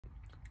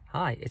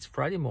Hi, it's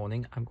Friday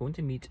morning. I'm going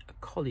to meet a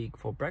colleague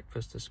for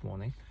breakfast this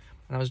morning.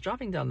 And I was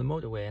driving down the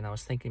motorway and I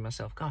was thinking to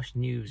myself, gosh,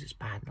 news is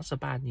bad. Lots of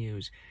bad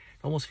news.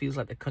 It almost feels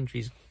like the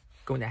country's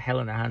going to hell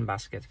in a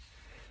handbasket.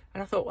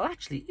 And I thought, well,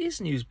 actually,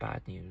 is news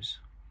bad news?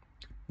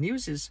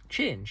 News is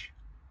change.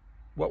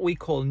 What we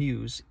call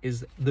news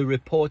is the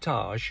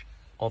reportage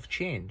of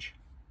change.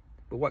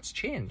 But what's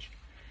change?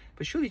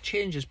 But surely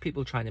change is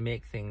people trying to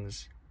make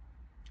things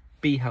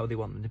be how they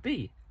want them to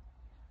be.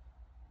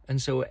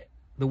 And so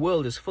the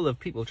world is full of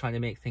people trying to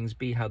make things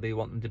be how they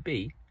want them to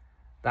be.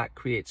 That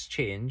creates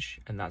change,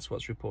 and that's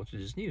what's reported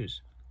as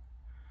news.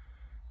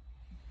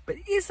 But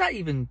is that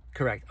even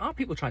correct? Are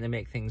people trying to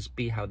make things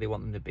be how they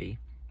want them to be?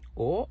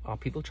 Or are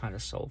people trying to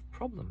solve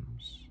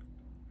problems?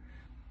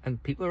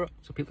 And people are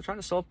trying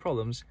to solve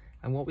problems,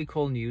 and what we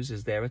call news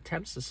is their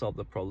attempts to solve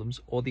the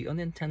problems or the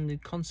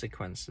unintended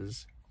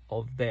consequences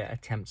of their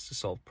attempts to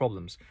solve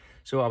problems.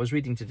 So I was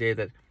reading today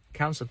that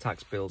council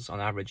tax bills on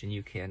average in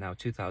UK are now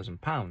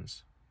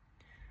 £2,000.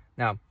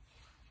 Now,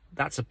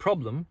 that's a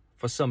problem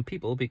for some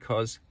people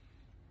because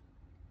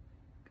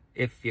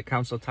if your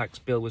council tax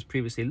bill was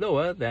previously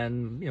lower,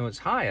 then, it's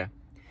higher.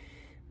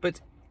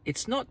 But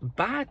it's not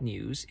bad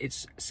news.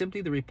 It's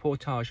simply the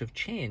reportage of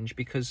change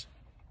because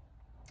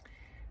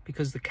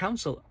the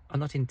council are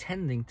not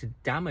intending to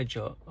damage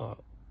or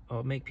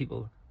make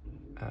people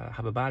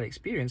have a bad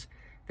experience.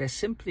 They're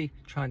simply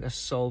trying to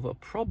solve a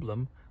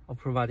problem of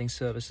providing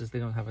services they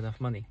don't have enough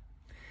money.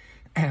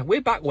 Way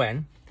back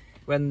when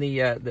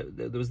there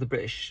was the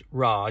British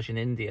Raj in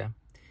India,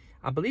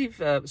 I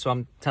believe, so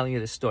I'm telling you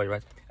this story,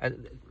 right?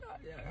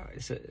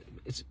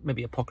 It's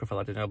maybe apocryphal,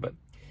 I don't know, but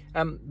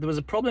there was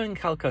a problem in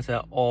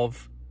Calcutta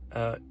of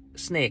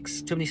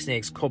snakes, too many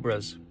snakes,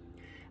 cobras.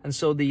 And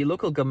so the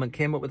local government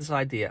came up with this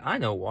idea, I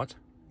know what,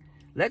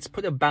 let's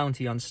put a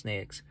bounty on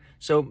snakes.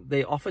 So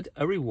they offered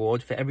a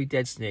reward for every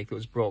dead snake that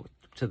was brought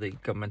to the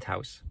government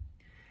house.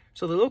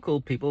 So the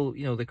local people,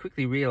 they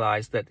quickly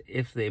realized that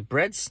if they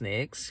bred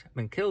snakes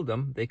and killed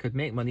them, they could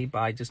make money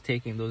by just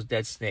taking those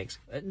dead snakes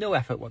at no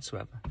effort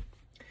whatsoever.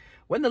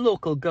 When the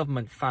local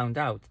government found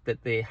out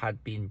that they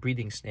had been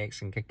breeding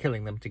snakes and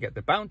killing them to get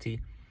the bounty,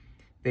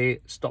 they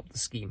stopped the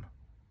scheme.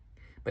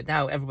 But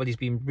now everybody's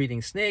been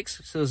breeding snakes,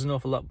 so there's an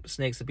awful lot of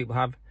snakes that people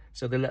have,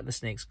 so they let the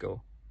snakes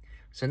go.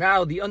 So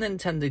now the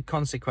unintended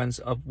consequence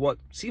of what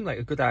seemed like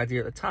a good idea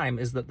at the time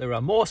is that there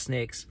are more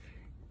snakes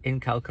in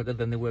Calcutta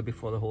than there were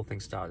before the whole thing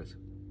started.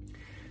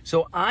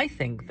 So I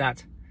think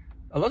that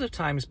a lot of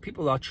times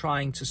people are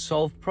trying to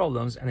solve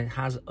problems and it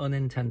has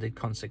unintended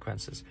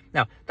consequences.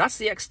 Now, that's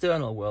the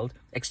external world,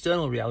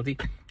 external reality.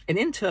 In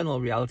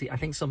internal reality, I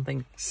think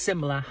something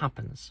similar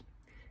happens.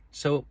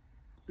 So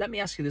let me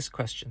ask you this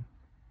question.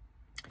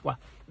 Well,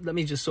 let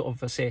me just sort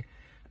of say,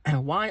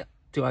 why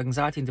do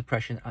anxiety and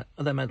depression and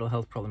other mental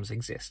health problems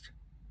exist?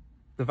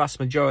 The vast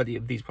majority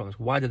of these problems,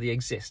 why do they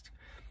exist?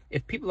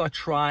 If people are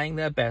trying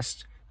their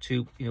best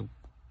to,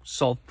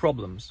 solve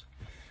problems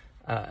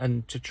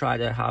and to try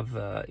to have,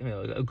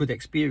 a good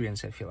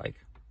experience, if you like.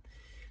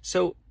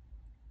 So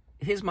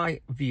here's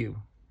my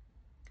view.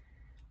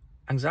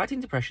 Anxiety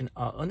and depression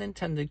are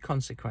unintended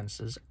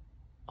consequences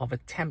of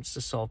attempts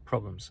to solve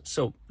problems.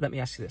 So let me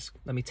ask you this.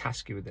 Let me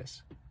task you with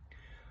this.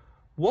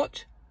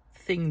 What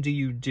thing do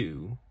you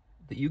do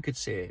that you could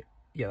say,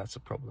 yeah, that's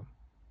a problem?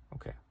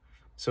 Okay.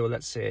 So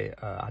let's say,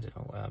 I don't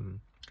know,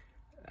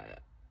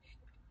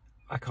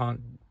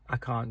 I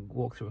can't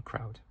walk through a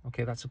crowd.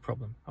 Okay, that's a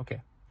problem.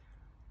 Okay.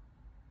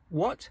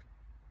 What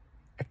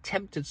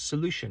attempted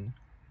solution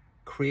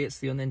creates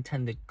the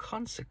unintended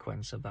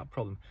consequence of that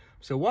problem?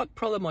 So what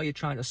problem are you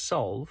trying to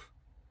solve?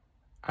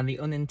 And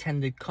the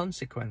unintended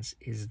consequence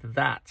is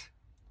that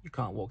you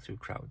can't walk through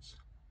crowds.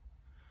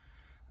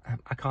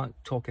 I can't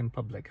talk in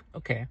public.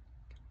 Okay.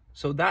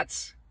 So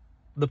that's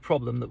the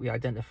problem that we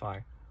identify.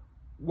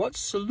 What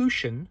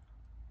solution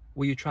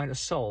were you trying to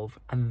solve?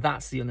 And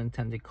that's the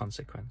unintended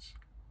consequence.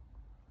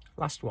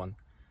 Last one,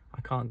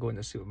 I can't go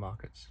into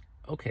supermarkets.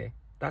 Okay,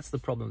 that's the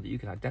problem that you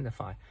can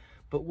identify.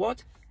 But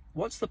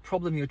what's the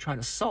problem you're trying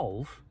to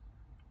solve?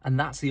 And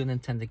that's the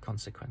unintended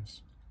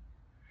consequence.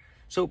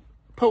 So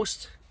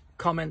post,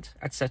 comment,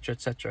 etc.,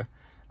 etc.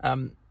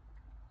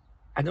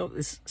 I know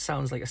this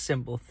sounds like a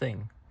simple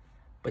thing,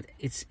 but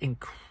it's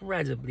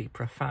incredibly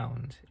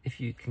profound if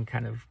you can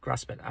kind of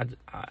grasp it.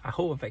 I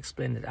hope I've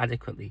explained it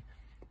adequately,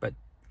 but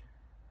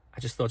I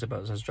just thought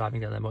about it as I was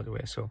driving down the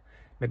motorway, so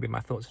maybe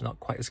my thoughts are not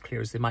quite as clear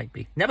as they might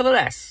be.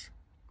 Nevertheless,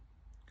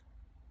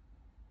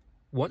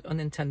 what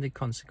unintended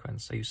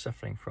consequence are you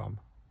suffering from?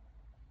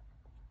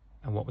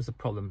 And what was the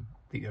problem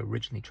that you're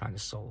originally trying to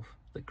solve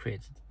that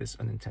created this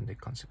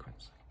unintended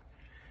consequence?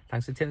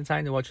 Thanks for taking the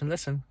time to watch and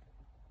listen.